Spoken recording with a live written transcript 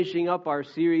Finishing up our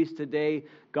series today,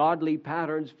 Godly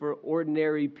Patterns for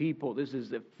Ordinary People. This is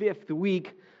the 5th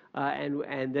week,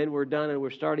 and then we're done, and we're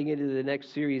starting into the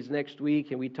next series next week.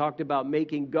 And we talked about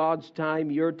making God's time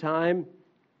your time.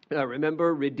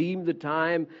 Remember, redeem the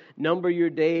time, number your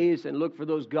days, and look for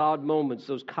those God moments,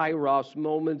 those kairos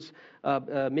moments,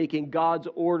 making God's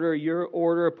order your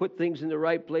order, put things in the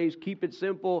right place, keep it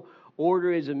simple.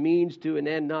 Order is a means to an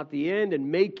end, not the end,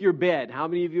 and make your bed. How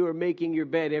many of you are making your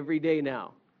bed every day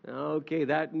now? Okay,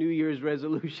 that New Year's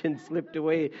resolution slipped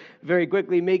away very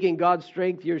quickly. Making God's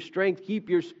strength your strength. Keep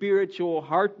your spiritual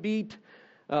heartbeat.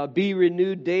 Be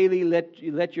renewed daily.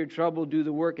 Let your trouble do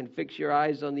the work and fix your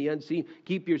eyes on the unseen.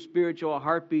 Keep your spiritual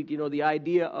heartbeat. You know, the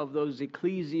idea of those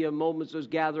ecclesia moments, those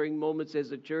gathering moments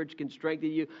as a church can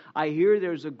strengthen you. I hear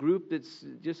there's a group that's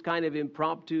just kind of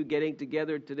impromptu getting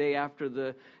together today after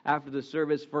the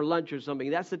service for lunch or something.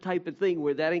 That's the type of thing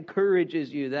where that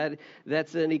encourages you.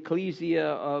 That's an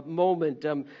ecclesia moment.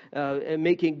 And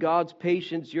making God's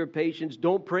patience your patience.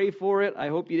 Don't pray for it. I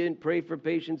hope you didn't pray for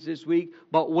patience this week,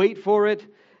 but wait for it.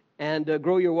 And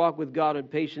grow your walk with God, and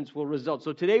patience will result.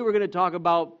 So today we're going to talk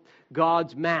about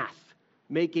God's math,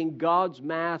 making God's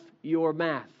math your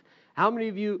math. How many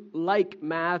of you like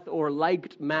math or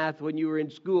liked math when you were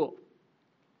in school?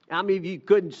 How many of you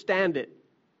couldn't stand it?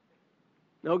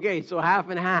 Okay, so half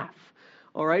and half.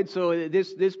 All right, so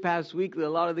this past week, a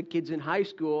lot of the kids in high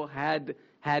school had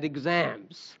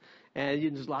exams. And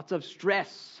there's lots of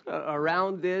stress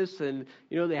around this, and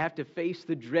they have to face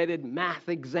the dreaded math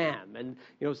exam. And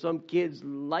some kids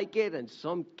like it, and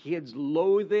some kids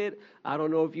loathe it. I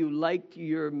don't know if you liked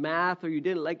your math or you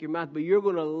didn't like your math, but you're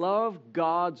going to love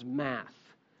God's math.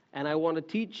 And I want to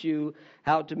teach you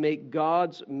how to make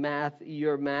God's math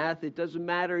your math. It doesn't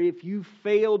matter if you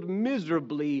failed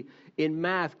miserably in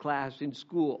math class in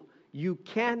school. You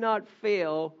cannot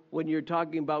fail when you're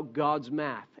talking about God's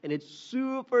math. And it's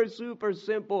super, super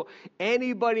simple.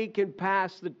 Anybody can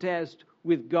pass the test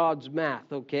with God's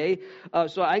math, okay?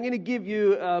 So I'm going to give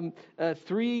you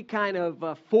three kind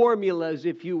of formulas,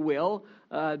 if you will.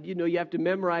 You have to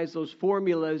memorize those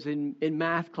formulas in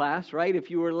math class, right? If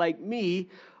you were like me,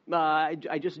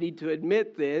 I just need to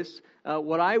admit this.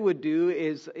 What I would do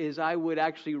is I would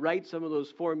actually write some of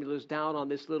those formulas down on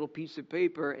this little piece of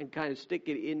paper and kind of stick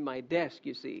it in my desk,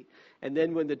 you see. And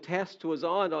then when the test was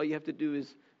on, all you have to do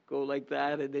is go like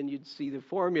that, and then you'd see the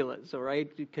formulas, all right?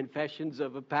 Confessions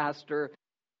of a Pastor.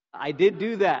 I did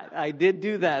do that,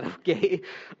 okay?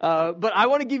 But I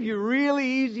want to give you really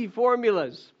easy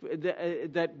formulas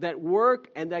that work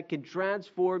and that can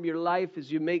transform your life as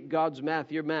you make God's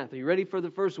math your math. Are you ready for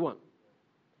the first one?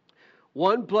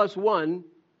 1 + 1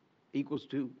 =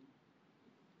 2.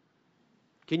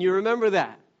 Can you remember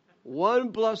that?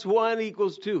 1 + 1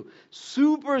 = 2.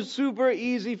 Super, super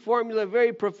easy formula,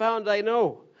 very profound, I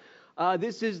know.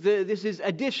 This is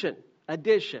addition.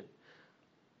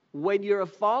 When you're a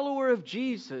follower of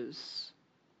Jesus,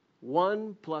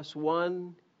 1 +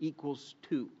 1 =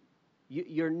 2.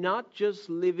 You're not just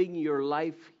living your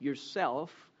life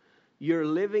yourself, you're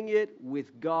living it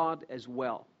with God as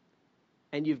well.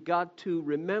 And you've got to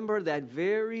remember that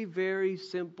very, very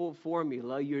simple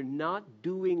formula. You're not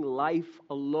doing life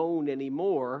alone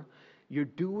anymore. You're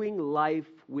doing life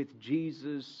with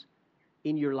Jesus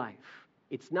in your life.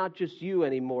 It's not just you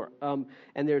anymore.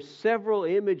 And there's several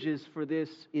images for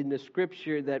this in the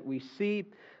Scripture that we see.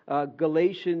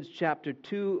 Galatians chapter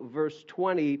 2, verse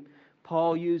 20,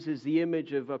 Paul uses the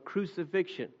image of a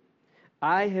crucifixion.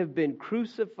 I have been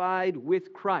crucified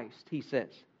with Christ, he says.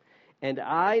 And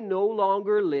I no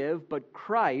longer live, but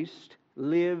Christ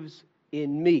lives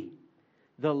in me.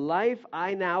 The life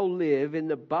I now live in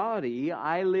the body,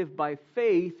 I live by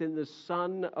faith in the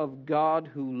Son of God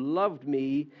who loved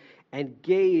me and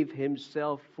gave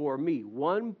himself for me.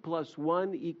 1 +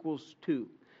 1 = 2.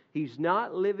 He's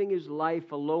not living his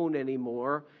life alone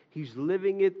anymore. He's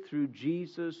living it through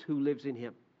Jesus who lives in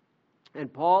him.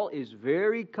 And Paul is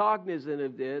very cognizant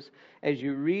of this. As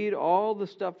you read all the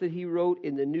stuff that he wrote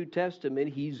in the New Testament,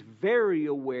 he's very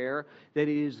aware that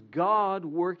it is God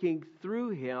working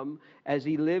through him as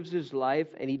he lives his life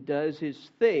and he does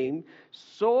his thing.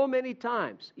 So many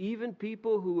times, even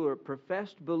people who are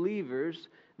professed believers,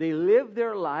 they live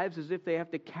their lives as if they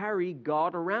have to carry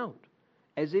God around,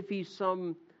 as if he's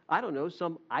some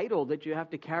idol that you have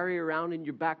to carry around in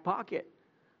your back pocket.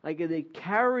 Like they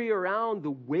carry around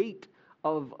the weight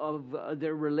of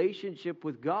their relationship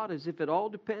with God as if it all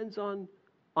depends on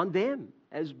them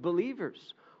as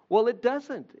believers. Well, it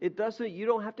doesn't. You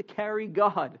don't have to carry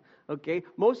God, okay?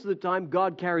 Most of the time,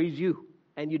 God carries you,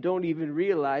 and you don't even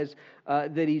realize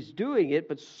that he's doing it.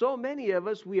 But so many of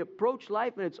us, we approach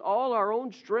life, and it's all our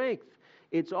own strength.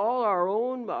 It's all our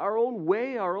own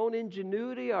way, our own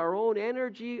ingenuity, our own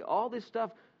energy, all this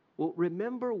stuff. Well,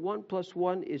 remember, 1 +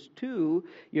 1 is 2.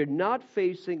 You're not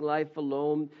facing life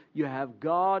alone. You have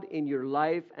God in your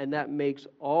life, and that makes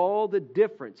all the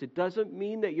difference. It doesn't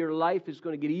mean that your life is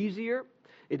going to get easier.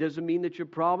 It doesn't mean that your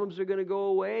problems are going to go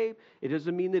away. It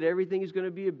doesn't mean that everything is going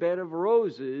to be a bed of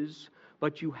roses.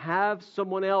 But you have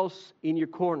someone else in your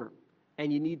corner,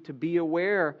 and you need to be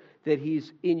aware that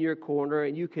He's in your corner,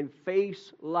 and you can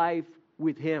face life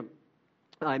with Him.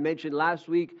 I mentioned last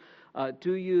week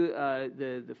to you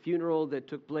the funeral that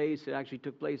took place. It actually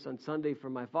took place on Sunday for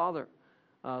my father,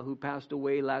 who passed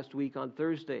away last week on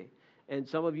Thursday. And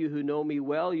some of you who know me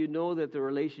well, you know that the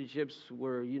relationships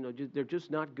were, they're just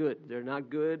not good. They're not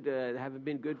good. They haven't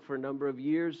been good for a number of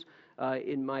years.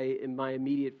 In my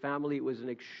immediate family, it was an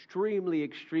extremely,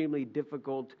 extremely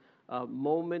difficult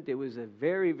moment. It was a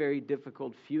very, very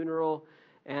difficult funeral.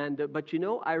 But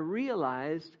I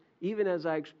realized, even as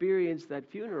I experienced that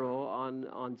funeral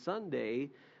on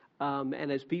Sunday,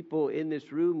 and as people in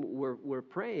this room were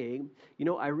praying,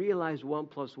 I realized 1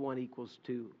 + 1 =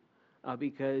 2.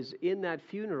 Because in that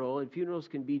funeral, and funerals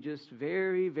can be just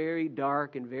very, very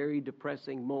dark and very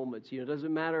depressing moments. It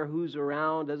doesn't matter who's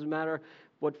around, doesn't matter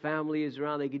what family is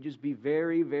around. They could just be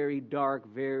very, very dark,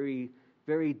 very,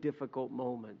 very difficult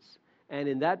moments. And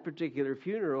in that particular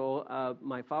funeral,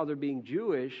 my father being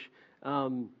Jewish,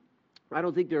 I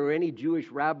don't think there were any Jewish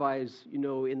rabbis,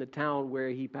 in the town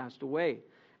where he passed away.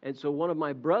 And so one of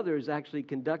my brothers actually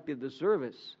conducted the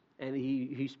service. And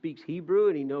he speaks Hebrew,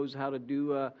 and he knows how to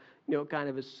do kind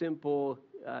of a simple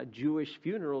Jewish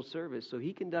funeral service. So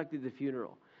he conducted the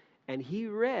funeral. And he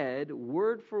read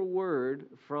word for word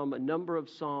from a number of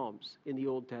Psalms in the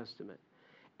Old Testament.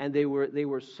 And they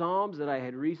were Psalms that I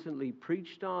had recently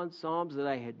preached on, Psalms that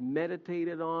I had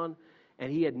meditated on.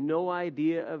 And he had no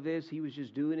idea of this. He was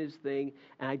just doing his thing.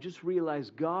 And I just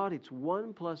realized, God, it's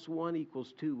 1 + 1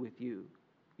 = 2 with you.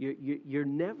 You're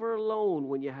never alone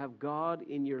when you have God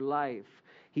in your life.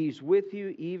 He's with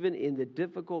you even in the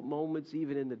difficult moments,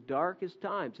 even in the darkest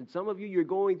times. And some of you, you're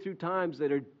going through times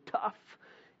that are tough.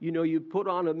 You put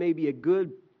on maybe a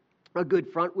good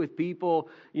front with people.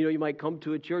 You might come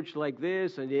to a church like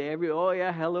this, and oh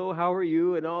yeah, hello, how are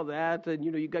you, and all that. And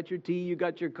you got your tea, you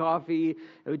got your coffee,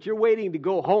 but you're waiting to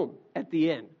go home at the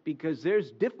end because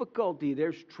there's difficulty,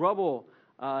 there's trouble.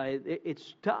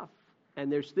 It's tough. And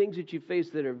there's things that you face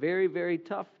that are very, very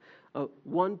tough.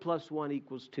 1 + 1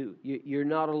 = 2. You're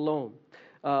not alone.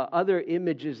 Other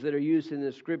images that are used in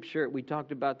the Scripture, we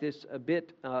talked about this a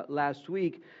bit last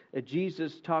week.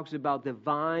 Jesus talks about the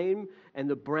vine and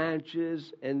the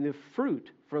branches and the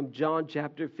fruit from John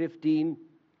chapter 15,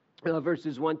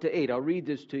 verses 1 to 8. I'll read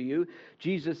this to you.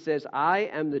 Jesus says, I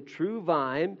am the true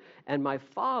vine, and my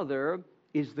Father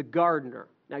is the gardener.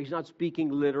 Now, he's not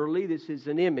speaking literally. This is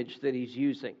an image that he's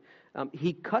using.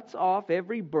 He cuts off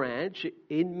every branch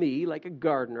in me, like a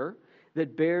gardener,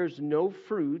 that bears no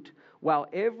fruit, while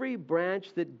every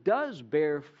branch that does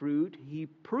bear fruit, he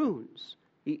prunes.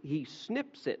 He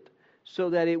snips it so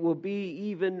that it will be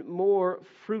even more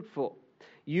fruitful.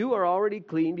 You are already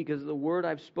clean because of the word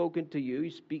I've spoken to you.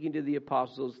 He's speaking to the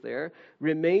apostles there.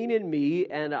 Remain in me,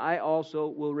 and I also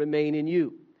will remain in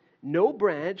you. No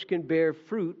branch can bear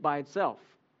fruit by itself.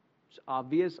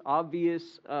 Obvious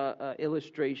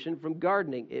illustration from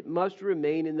gardening. It must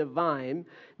remain in the vine.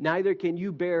 Neither can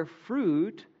you bear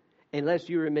fruit unless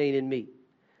you remain in me.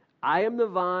 I am the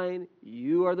vine,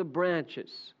 you are the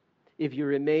branches. If you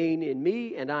remain in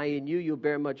me and I in you, you'll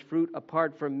bear much fruit.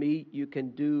 Apart from me, you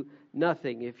can do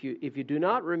nothing. If you do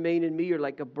not remain in me, you're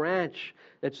like a branch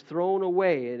that's thrown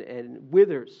away and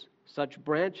withers. Such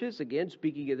branches, again,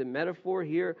 speaking of the metaphor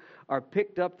here, are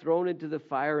picked up, thrown into the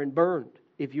fire, and burned.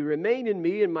 If you remain in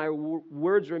me and my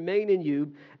words remain in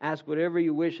you, ask whatever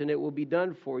you wish and it will be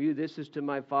done for you. This is to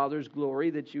my Father's glory,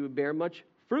 that you would bear much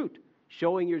fruit,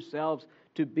 showing yourselves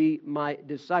to be my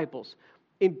disciples.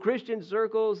 In Christian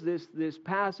circles, this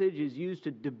passage is used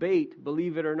to debate,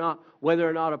 believe it or not, whether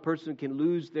or not a person can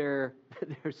lose their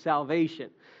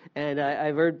salvation. And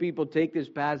I've heard people take this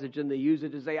passage and they use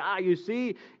it to say, you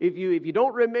see, if you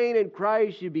don't remain in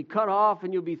Christ, you'll be cut off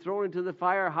and you'll be thrown into the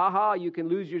fire. You can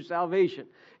lose your salvation.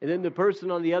 And then the person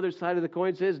on the other side of the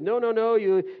coin says, no,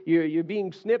 you're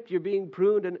being snipped, you're being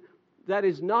pruned. And that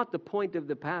is not the point of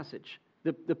the passage.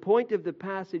 The point of the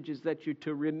passage is that you're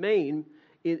to remain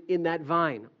in that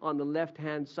vine on the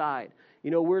left-hand side.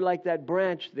 We're like that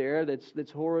branch there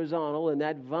that's horizontal, and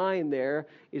that vine there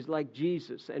is like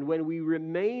Jesus. And when we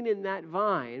remain in that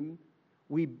vine,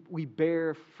 we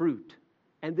bear fruit.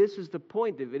 And this is the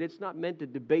point of it. It's not meant to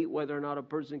debate whether or not a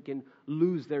person can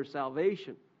lose their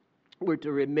salvation. We're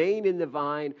to remain in the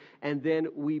vine, and then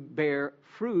we bear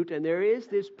fruit. And there is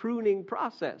this pruning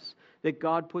process that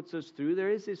God puts us through. There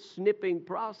is this snipping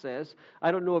process.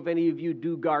 I don't know if any of you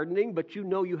do gardening, but you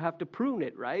know you have to prune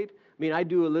it, right? I mean, I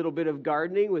do a little bit of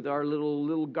gardening with our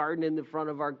little garden in the front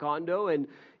of our condo, and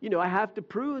I have to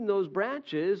prune those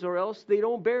branches, or else they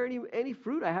don't bear any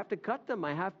fruit. I have to cut them.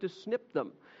 I have to snip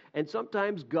them. And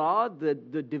sometimes God, the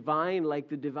divine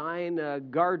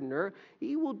gardener,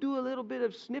 He will do a little bit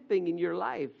of snipping in your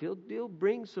life. He'll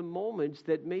bring some moments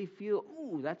that may feel,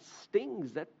 ooh, that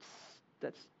stings.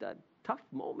 That's a tough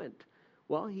moment.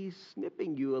 Well, He's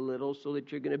snipping you a little so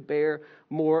that you're going to bear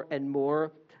more and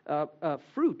more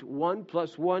fruit. 1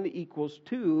 + 1 =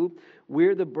 2.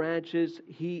 We're the branches,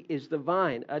 He is the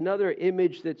vine. Another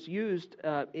image that's used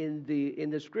in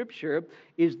the Scripture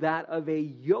is that of a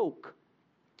yoke.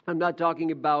 I'm not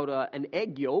talking about an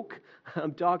egg yolk.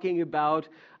 I'm talking about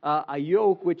a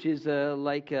yoke, which is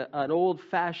like an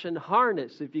old-fashioned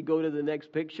harness. If you go to the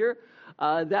next picture,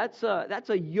 that's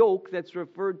a yoke that's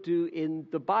referred to in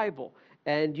the Bible.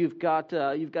 And you've got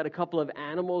a couple of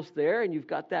animals there, and you've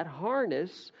got that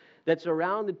harness that's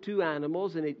around the two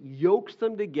animals, and it yokes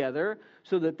them together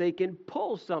so that they can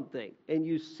pull something. And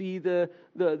you see the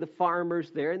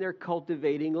farmers there, and they're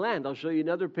cultivating land. I'll show you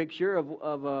another picture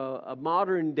of a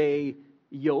modern day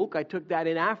yoke. I took that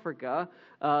in Africa,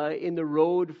 in the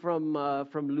road from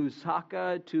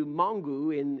Lusaka to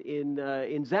Mangu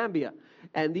in Zambia.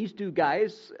 And these two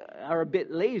guys are a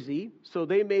bit lazy, so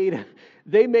they made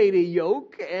a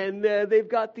yoke, and they've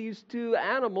got these two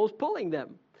animals pulling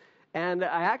them. And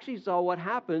I actually saw what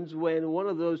happens when one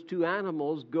of those two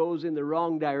animals goes in the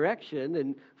wrong direction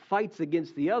and fights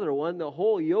against the other one. The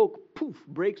whole yoke, poof,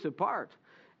 breaks apart,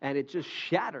 and it just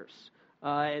shatters.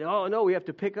 And oh no, we have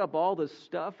to pick up all this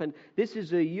stuff. And this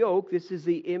is a yoke. This is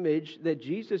the image that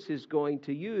Jesus is going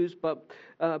to use, but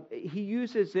He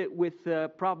uses it with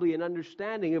probably an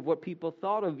understanding of what people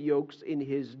thought of yokes in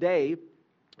His day.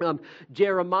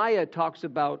 Jeremiah talks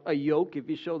about a yoke. If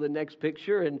you show the next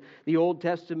picture, and the Old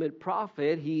Testament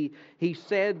prophet, he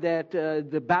said that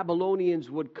the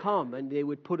Babylonians would come and they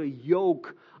would put a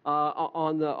yoke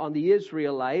on the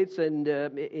Israelites. And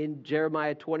in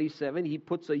Jeremiah 27, he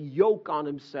puts a yoke on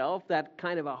himself, that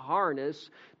kind of a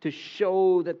harness, to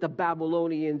show that the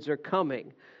Babylonians are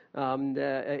coming.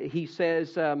 He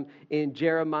says in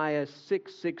Jeremiah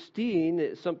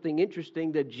 6:16 something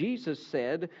interesting that Jesus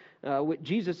said. What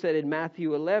Jesus said in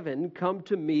Matthew 11, "Come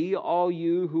to me, all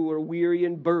you who are weary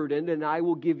and burdened, and I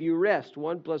will give you rest."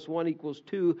 1 + 1 =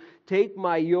 2. "Take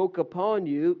my yoke upon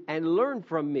you and learn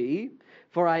from me,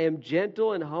 for I am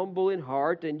gentle and humble in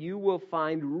heart, and you will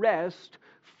find rest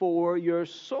for your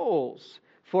souls.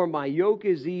 For my yoke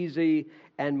is easy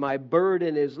and my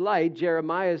burden is light."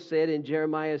 Jeremiah said in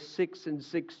Jeremiah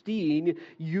 6:16,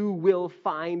 "You will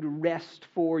find rest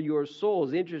for your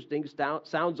souls." Interesting,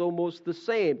 sounds almost the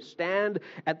same. Stand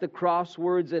at the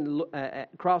crossroads and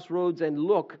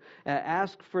look.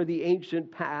 Ask for the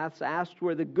ancient paths. Ask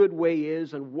where the good way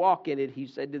is and walk in it, He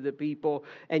said to the people,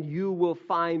 and you will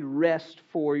find rest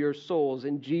for your souls.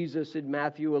 And Jesus in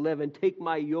Matthew 11, "Take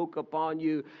my yoke upon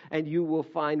you and you will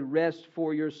find rest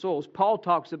for your souls." Paul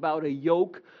talks about a yoke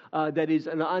that is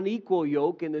an unequal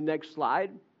yoke in the next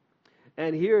slide.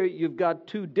 And here you've got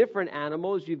two different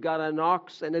animals. You've got an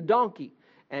ox and a donkey.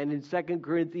 And in 2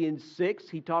 Corinthians 6,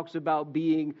 he talks about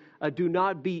do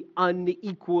not be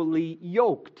unequally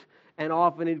yoked. And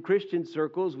often in Christian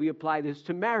circles, we apply this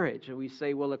to marriage. And we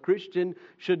say, well, a Christian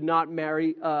should not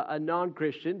marry a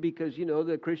non-Christian because,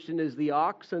 the Christian is the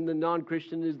ox and the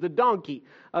non-Christian is the donkey.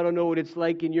 I don't know what it's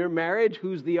like in your marriage,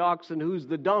 who's the ox and who's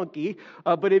the donkey.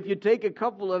 But if you take a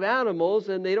couple of animals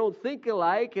and they don't think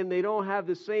alike and they don't have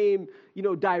the same,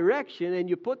 direction, and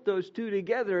you put those two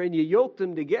together and you yoke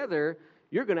them together,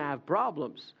 you're going to have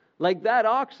problems. Like that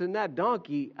ox and that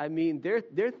donkey, I mean,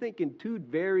 they're thinking two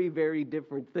very, very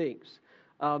different things.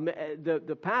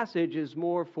 The passage is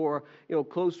more for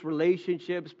close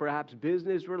relationships, perhaps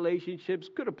business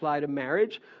relationships, could apply to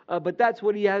marriage, but that's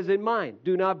what he has in mind.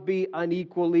 Do not be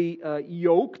unequally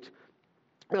yoked.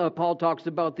 Paul talks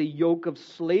about the yoke of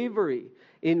slavery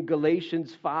in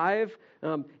Galatians 5.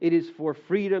 It is for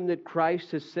freedom that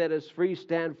Christ has set us free.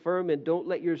 Stand firm and don't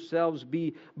let yourselves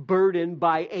be burdened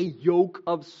by a yoke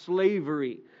of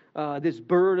slavery. This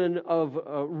burden of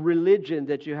religion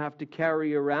that you have to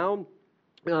carry around.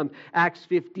 Acts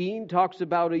 15 talks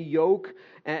about a yoke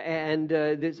and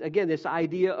this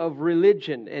idea of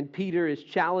religion. And Peter is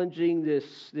challenging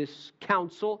this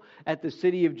council at the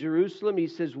city of Jerusalem. He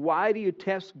says, "Why do you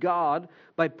test God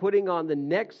by putting on the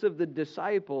necks of the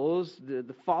disciples,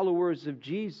 the followers of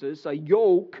Jesus, a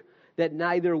yoke that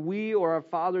neither we or our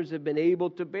fathers have been able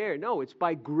to bear. No, it's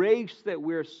by grace that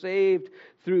we're saved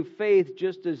through faith,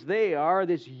 just as they are.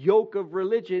 This yoke of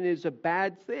religion is a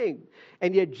bad thing.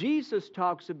 And yet Jesus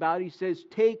talks about, he says,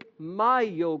 take my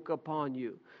yoke upon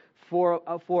you.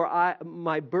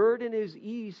 My burden is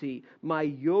easy, my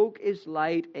yoke is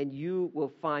light, and you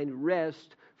will find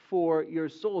rest for your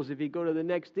souls. If you go to the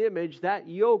next image, that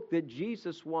yoke that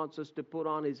Jesus wants us to put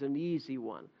on is an easy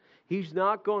one. He's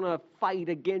not going to fight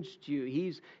against you.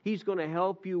 He's going to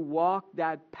help you walk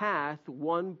that path.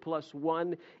 1 +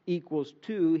 1 =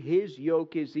 2. His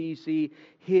yoke is easy.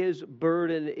 His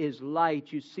burden is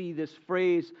light. You see this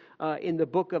phrase in the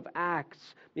book of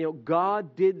Acts.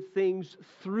 God did things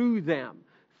through them,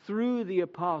 through the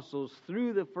apostles,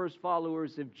 through the first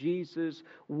followers of Jesus.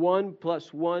 1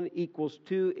 + 1 =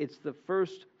 2. It's the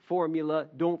first formula.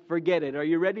 Don't forget it. Are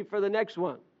you ready for the next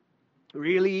one?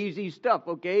 Really easy stuff,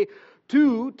 okay?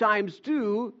 2 ×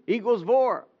 2 =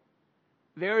 4.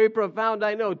 Very profound,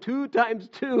 I know. 2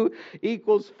 × 2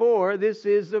 = 4. This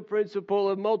is the principle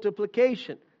of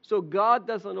multiplication. So God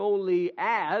doesn't only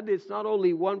add, it's not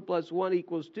only 1 + 1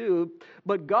 = 2,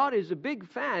 but God is a big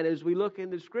fan, as we look in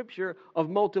the Scripture, of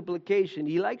multiplication.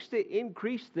 He likes to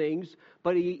increase things,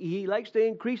 but he likes to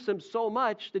increase them so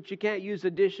much that you can't use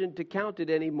addition to count it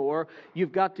anymore.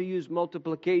 You've got to use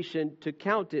multiplication to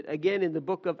count it. Again, in the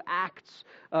book of Acts,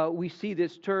 we see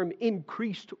this term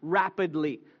increased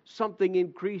rapidly. Something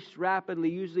increased rapidly.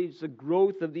 Usually it's the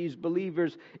growth of these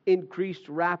believers increased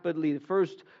rapidly. The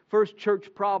first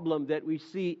church problem that we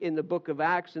see in the book of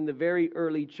Acts, in the very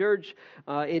early church,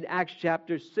 in Acts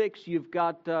chapter 6, you've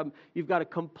got a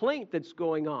complaint that's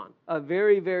going on, a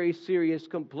very, very serious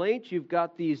complaint. You've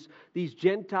got these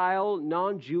Gentile,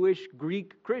 non-Jewish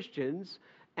Greek Christians,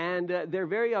 and they're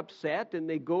very upset, and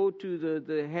they go to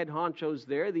the head honchos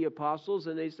there, the apostles,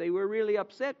 and they say, we're really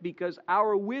upset because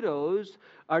our widows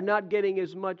are not getting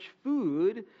as much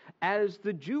food as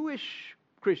the Jewish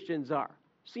Christians are.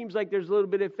 Seems like there's a little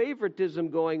bit of favoritism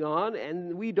going on,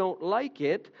 and we don't like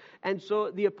it. And so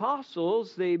the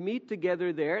apostles, they meet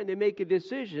together there, and they make a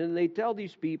decision. They tell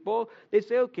these people, they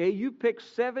say, okay, you pick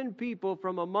 7 people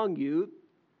from among you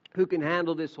who can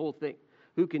handle this whole thing,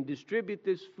 who can distribute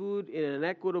this food in an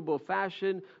equitable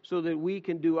fashion so that we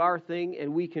can do our thing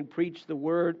and we can preach the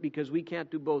word, because we can't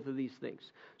do both of these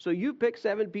things. So you pick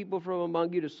 7 people from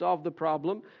among you to solve the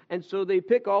problem. And so they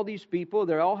pick all these people.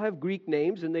 They all have Greek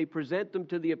names, and they present them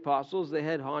to the apostles, the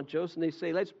head honchos, and they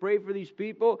say, let's pray for these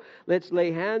people. Let's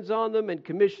lay hands on them and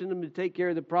commission them to take care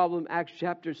of the problem. Acts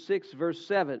chapter 6, verse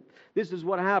 7. This is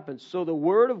what happens. So the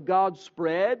word of God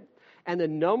spread, and the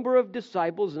number of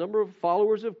disciples, the number of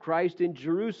followers of Christ in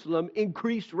Jerusalem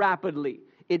increased rapidly.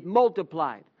 It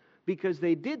multiplied because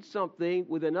they did something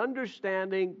with an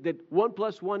understanding that 1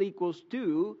 + 1 =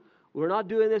 2. We're not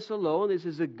doing this alone. This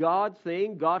is a God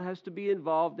thing. God has to be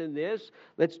involved in this.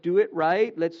 Let's do it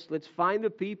right. Let's find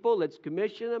the people. Let's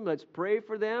commission them. Let's pray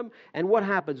for them. And what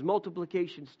happens?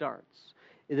 Multiplication starts.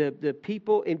 The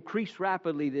people increase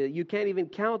rapidly. You can't even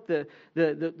count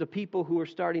the people who are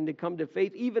starting to come to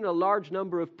faith. Even a large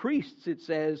number of priests, it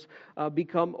says,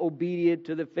 become obedient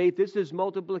to the faith. This is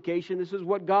multiplication. This is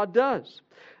what God does.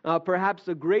 Perhaps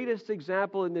the greatest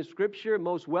example in the Scripture,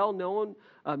 most well-known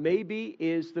maybe,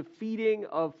 is the feeding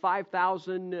of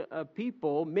 5,000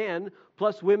 people, men,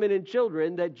 plus women and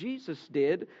children, that Jesus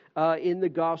did in the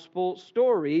gospel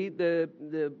story.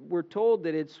 We're told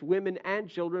that it's women and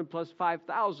children plus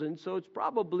 5,000, so it's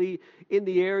probably in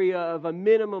the area of a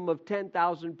minimum of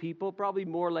 10,000 people, probably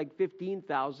more like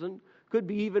 15,000. Could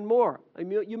be even more. I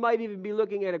mean, you might even be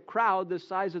looking at a crowd the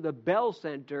size of the Bell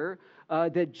Center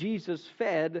that Jesus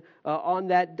fed on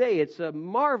that day. It's a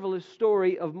marvelous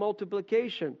story of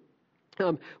multiplication.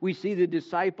 We see the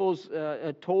disciples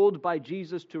told by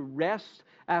Jesus to rest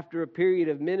after a period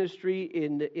of ministry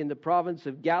in the province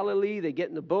of Galilee. They get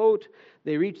in the boat,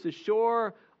 they reach the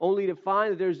shore, only to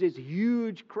find that there's this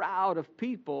huge crowd of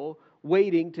people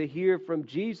waiting to hear from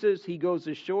Jesus. He goes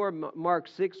ashore, Mark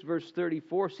 6, verse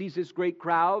 34, sees this great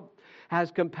crowd,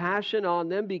 has compassion on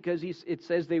them because it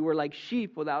says they were like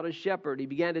sheep without a shepherd. He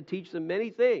began to teach them many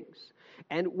things.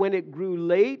 And when it grew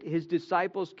late, his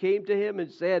disciples came to him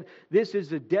and said, this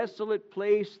is a desolate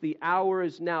place. The hour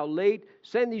is now late.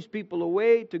 Send these people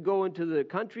away to go into the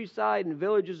countryside and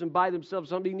villages and buy themselves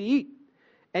something to eat.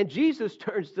 And Jesus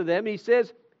turns to them and he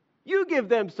says, you give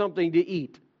them something to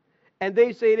eat. And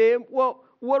they say to him, well,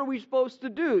 what are we supposed to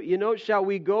do? Shall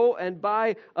we go and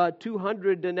buy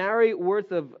 200 denarii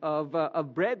worth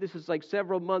of bread? This is like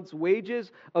several months'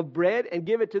 wages of bread, and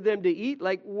give it to them to eat?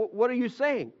 Like, what are you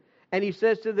saying? And he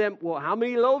says to them, well, how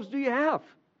many loaves do you have?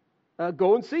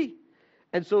 Go and see.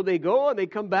 And so they go and they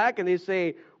come back and they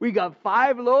say, we got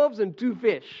 5 loaves and 2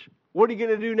 fish. What are you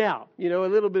going to do now? You know, a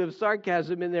little bit of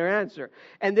sarcasm in their answer.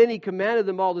 And then he commanded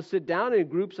them all to sit down in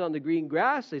groups on the green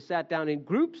grass. They sat down in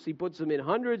groups. He puts them in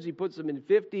hundreds. He puts them in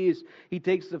 50s. He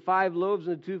takes the 5 loaves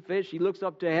and the 2 fish. He looks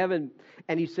up to heaven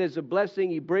and he says a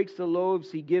blessing. He breaks the loaves.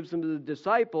 He gives them to the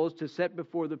disciples to set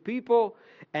before the people.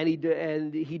 And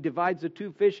he divides the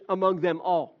 2 fish among them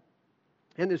all.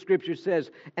 And the scripture says,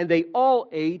 and they all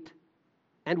ate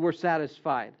and were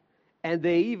satisfied. And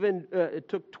they even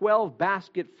took 12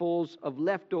 basketfuls of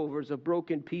leftovers of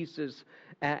broken pieces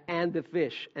and the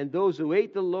fish. And those who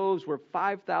ate the loaves were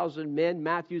 5,000 men,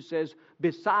 Matthew says,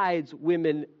 besides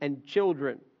women and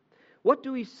children. What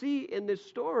do we see in this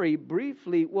story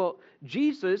briefly? Well,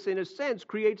 Jesus, in a sense,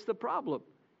 creates the problem.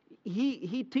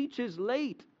 He teaches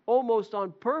late, almost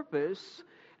on purpose.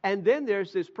 And then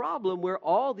there's this problem where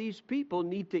all these people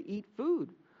need to eat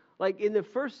food. Like in the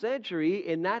first century,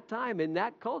 in that time, in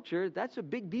that culture, that's a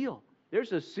big deal.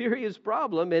 There's a serious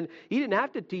problem, and he didn't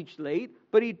have to teach late,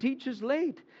 but he teaches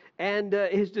late. And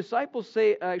his disciples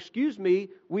say, excuse me,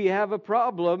 we have a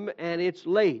problem, and it's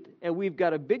late. And we've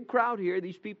got a big crowd here.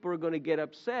 These people are going to get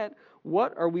upset.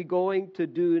 What are we going to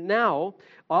do now?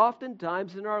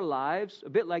 Oftentimes in our lives, a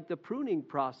bit like the pruning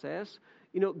process,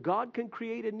 you know, God can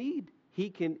create a need. He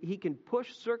can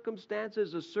push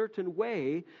circumstances a certain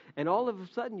way, and all of a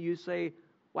sudden you say,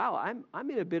 wow, I'm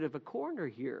in a bit of a corner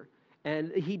here.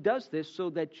 And he does this so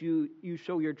that you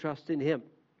show your trust in him.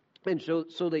 And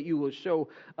so that you will show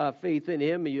faith in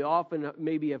him. And you often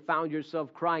maybe have found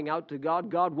yourself crying out to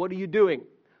God, God, what are you doing?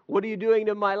 What are you doing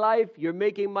to my life? You're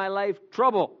making my life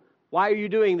trouble. Why are you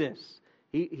doing this?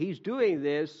 He's doing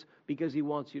this because he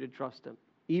wants you to trust him.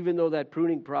 Even though that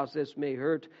pruning process may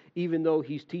hurt, even though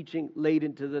he's teaching late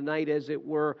into the night, as it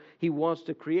were, he wants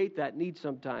to create that need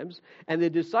sometimes. And the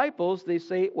disciples, they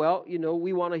say, well, you know,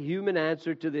 we want a human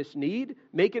answer to this need.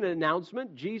 Make an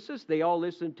announcement, Jesus, they all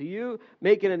listen to you.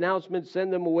 Make an announcement,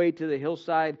 send them away to the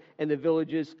hillside and the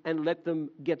villages and let them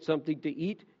get something to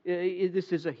eat.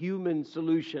 This is a human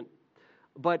solution.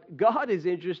 But God is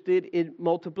interested in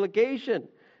multiplication.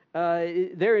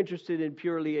 They're interested in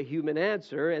purely a human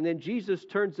answer. And then Jesus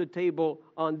turns the table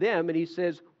on them and he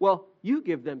says, well, you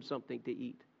give them something to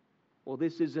eat. Well,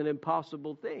 this is an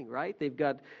impossible thing, right? They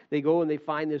go and they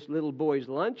find this little boy's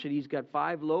lunch and he's got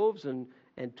 5 loaves and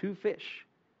 2 fish.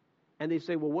 And they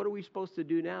say, well, what are we supposed to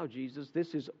do now, Jesus?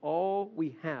 This is all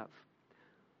we have.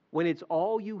 When it's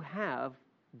all you have,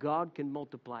 God can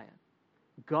multiply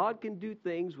it. God can do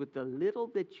things with the little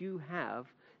that you have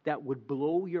that would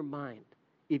blow your mind.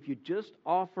 If you just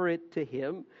offer it to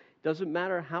him, doesn't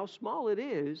matter how small it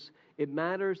is, it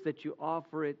matters that you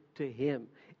offer it to him.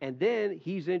 And then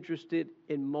he's interested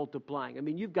in multiplying. I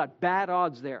mean, you've got bad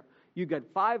odds there. You've got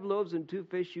 5 loaves and 2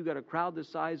 fish. You've got a crowd the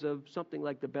size of something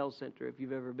like the Bell Center, if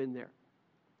you've ever been there.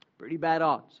 Pretty bad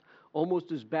odds.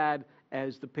 Almost as bad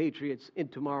as the Patriots in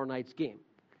tomorrow night's game.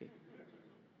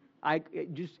 Okay.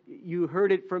 You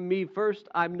heard it from me first.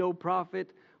 I'm no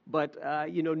prophet. But,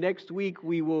 next week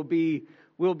we'll be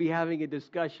having a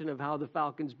discussion of how the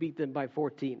Falcons beat them by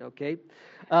 14, okay?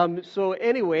 So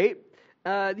anyway,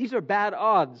 these are bad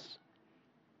odds.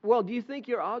 Well, do you think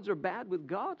your odds are bad with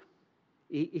God?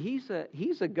 He's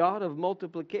a God of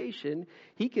multiplication.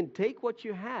 He can take what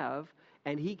you have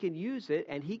and he can use it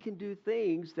and he can do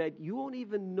things that you won't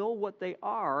even know what they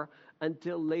are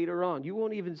until later on. You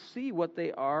won't even see what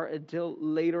they are until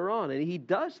later on. And he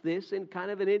does this in kind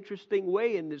of an interesting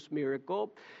way in this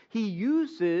miracle. He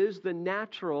uses the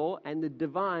natural and the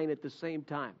divine at the same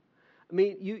time. I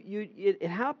mean, it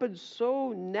happens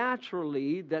so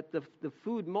naturally that the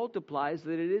food multiplies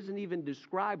that it isn't even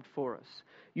described for us.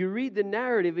 You read the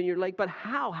narrative and you're like, but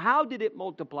how? How did it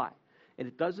multiply? And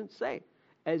it doesn't say.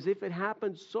 As if it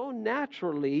happened so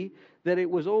naturally that it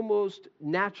was almost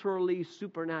naturally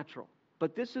supernatural.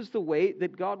 But this is the way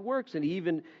that God works. And he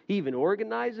even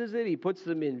organizes it. He puts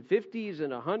them in 50s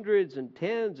and 100s and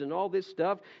 10s and all this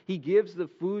stuff. He gives the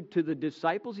food to the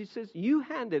disciples. He says, you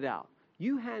hand it out.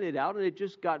 You hand it out. And it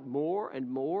just got more and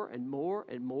more and more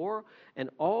and more. And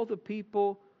all the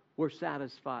people were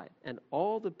satisfied. And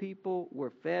all the people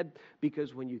were fed.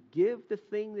 Because when you give the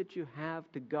thing that you have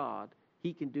to God,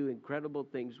 he can do incredible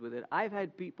things with it. I've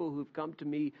had people who've come to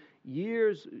me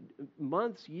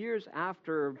months, years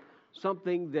after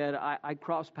something that I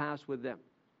crossed paths with them.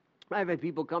 I've had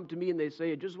people come to me and they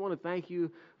say, I just want to thank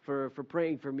you for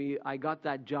praying for me. I got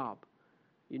that job.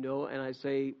 And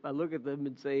I look at them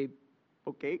and say,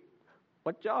 okay,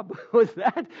 what job was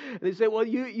that? And they say, well,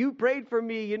 you prayed for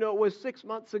me, it was 6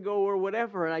 months ago or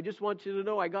whatever, and I just want you to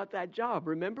know I got that job.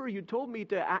 Remember, you told me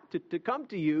to come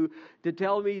to you to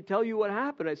tell you what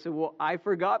happened. I said, well, I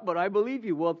forgot, but I believe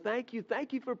you. Well, thank you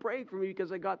for praying for me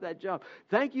because I got that job.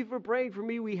 Thank you for praying for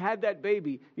me. We had that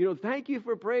baby. Thank you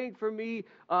for praying for me.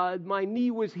 My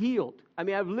knee was healed. I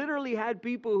mean, I've literally had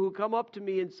people who come up to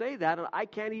me and say that, and I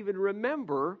can't even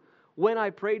remember when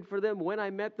I prayed for them, when I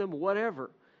met them,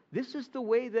 whatever. This is the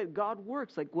way that God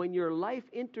works. Like when your life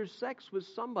intersects with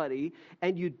somebody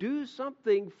and you do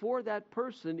something for that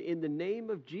person in the name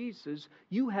of Jesus,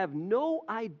 you have no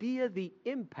idea the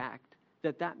impact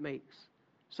that makes.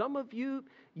 Some of you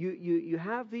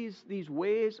have these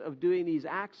ways of doing these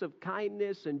acts of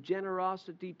kindness and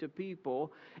generosity to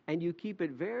people, and you keep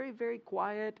it very, very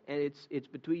quiet, and it's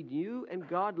between you and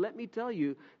God. Let me tell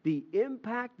you, the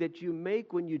impact that you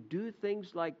make when you do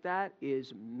things like that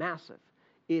is massive.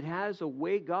 It has a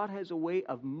way, God has a way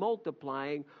of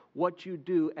multiplying what you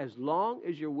do as long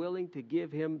as you're willing to give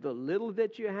Him the little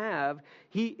that you have.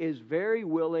 He is very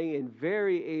willing and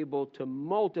very able to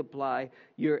multiply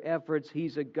your efforts.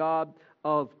 He's a God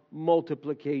of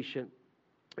multiplication.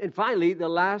 And finally, the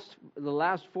last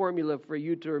formula for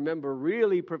you to remember,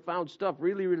 really profound stuff,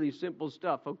 really, really simple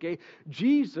stuff, okay?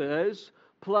 Jesus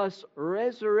plus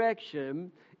resurrection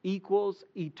equals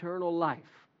eternal life.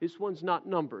 This one's not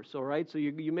numbers, all right? So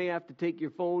you may have to take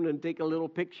your phone and take a little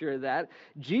picture of that.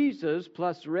 Jesus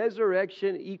plus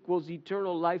resurrection equals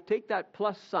eternal life. Take that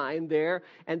plus sign there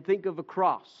and think of a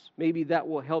cross. Maybe that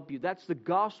will help you. That's the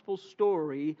gospel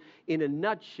story in a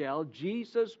nutshell.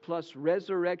 Jesus plus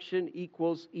resurrection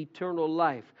equals eternal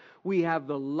life. We have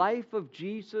the life of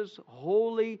Jesus,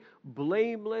 holy,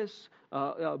 blameless,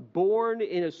 born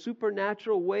in a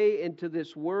supernatural way into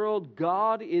this world,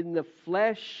 God in the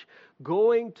flesh,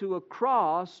 going to a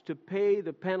cross to pay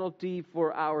the penalty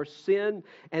for our sin,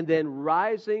 and then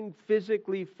rising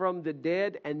physically from the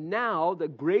dead. And now, the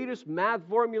greatest math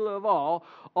formula of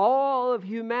all of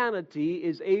humanity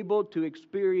is able to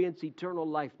experience eternal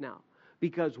life now.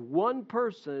 Because one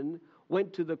person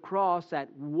went to the cross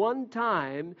at one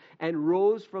time and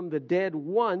rose from the dead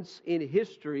once in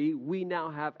history, we now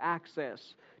have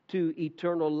access to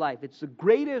eternal life. It's the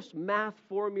greatest math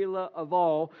formula of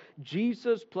all.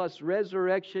 Jesus plus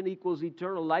resurrection equals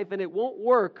eternal life, and it won't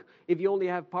work if you only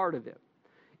have part of it.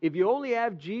 If you only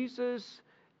have Jesus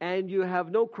and you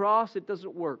have no cross, it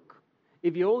doesn't work.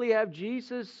 If you only have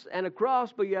Jesus and a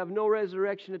cross but you have no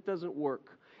resurrection, it doesn't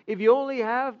work. If you only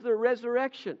have the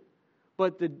resurrection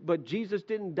but Jesus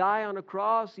didn't die on a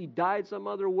cross, He died some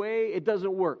other way, it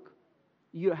doesn't work.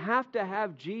 You have to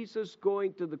have Jesus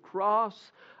going to the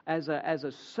cross as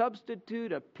a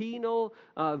substitute, a penal,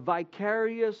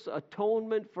 vicarious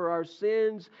atonement for our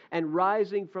sins, and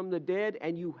rising from the dead,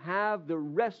 and you have the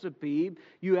recipe,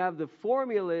 you have the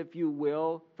formula, if you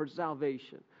will, for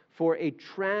salvation, for a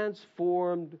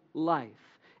transformed life.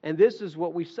 And this is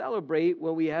what we celebrate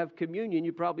when we have communion.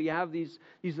 You probably have these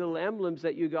little emblems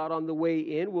that you got on the way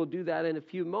in. We'll do that in a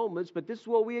few moments, but this is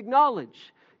what we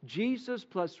acknowledge. Jesus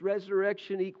plus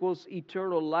resurrection equals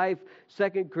eternal life.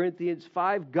 2 Corinthians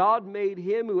 5, God made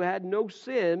Him who had no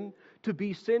sin to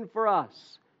be sin for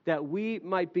us, that we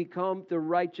might become the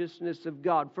righteousness of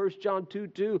God. 1 John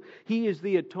 2:2, He is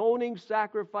the atoning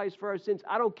sacrifice for our sins.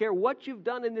 I don't care what you've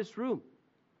done in this room.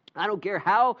 I don't care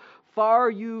how far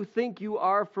you think you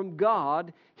are from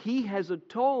God. He has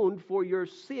atoned for your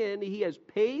sin. He has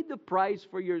paid the price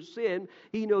for your sin.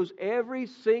 He knows every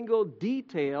single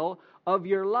detail of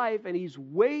your life, and He's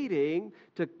waiting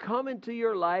to come into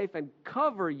your life and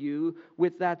cover you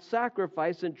with that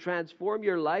sacrifice and transform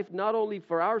your life, not only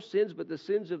for our sins, but the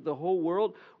sins of the whole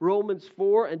world. Romans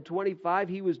 4:25,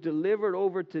 He was delivered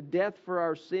over to death for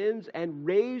our sins and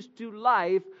raised to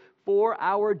life for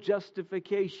our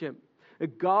justification.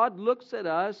 God looks at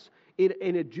us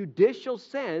in a judicial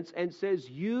sense and says,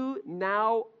 you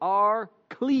now are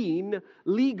clean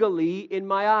legally in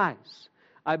my eyes.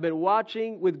 I've been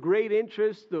watching with great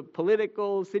interest the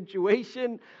political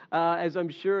situation, as I'm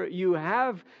sure you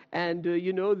have, and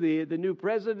the new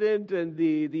president and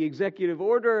the executive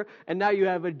order, and now you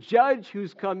have a judge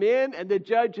who's come in, and the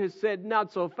judge has said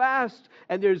not so fast,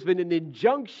 and there's been an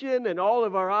injunction, and all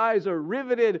of our eyes are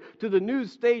riveted to the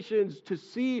news stations to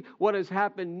see what has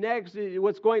happened next,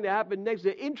 what's going to happen next.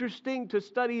 It's interesting to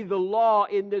study the law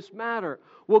in this matter.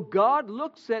 Well, God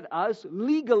looks at us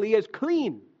legally as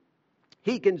clean.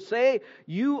 He can say,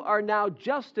 you are now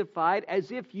justified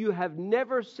as if you have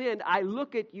never sinned. I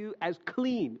look at you as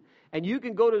clean. And you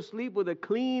can go to sleep with a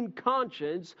clean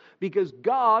conscience because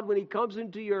God, when He comes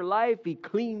into your life, He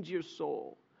cleans your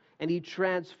soul. and He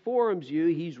transforms you.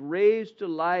 He's raised to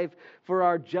life for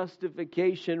our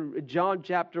justification. John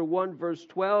chapter 1 verse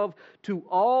 12, to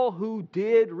all who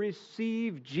did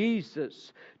receive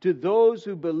Jesus, to those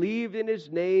who believed in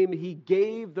His name, He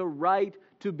gave the right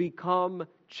to become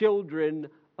children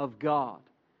of God.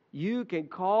 You can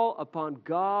call upon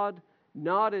God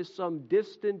not as some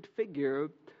distant figure,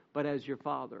 but as your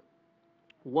Father.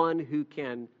 One who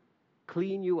can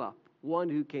clean you up. One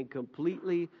who can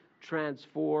completely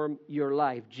transform your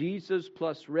life. Jesus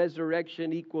plus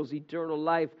resurrection equals eternal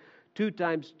life. 2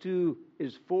 times 2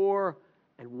 is 4,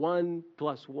 and 1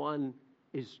 plus 1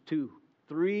 is 2.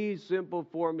 3 simple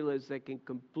formulas that can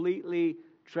completely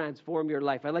transform your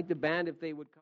life. I'd like the band if they would come.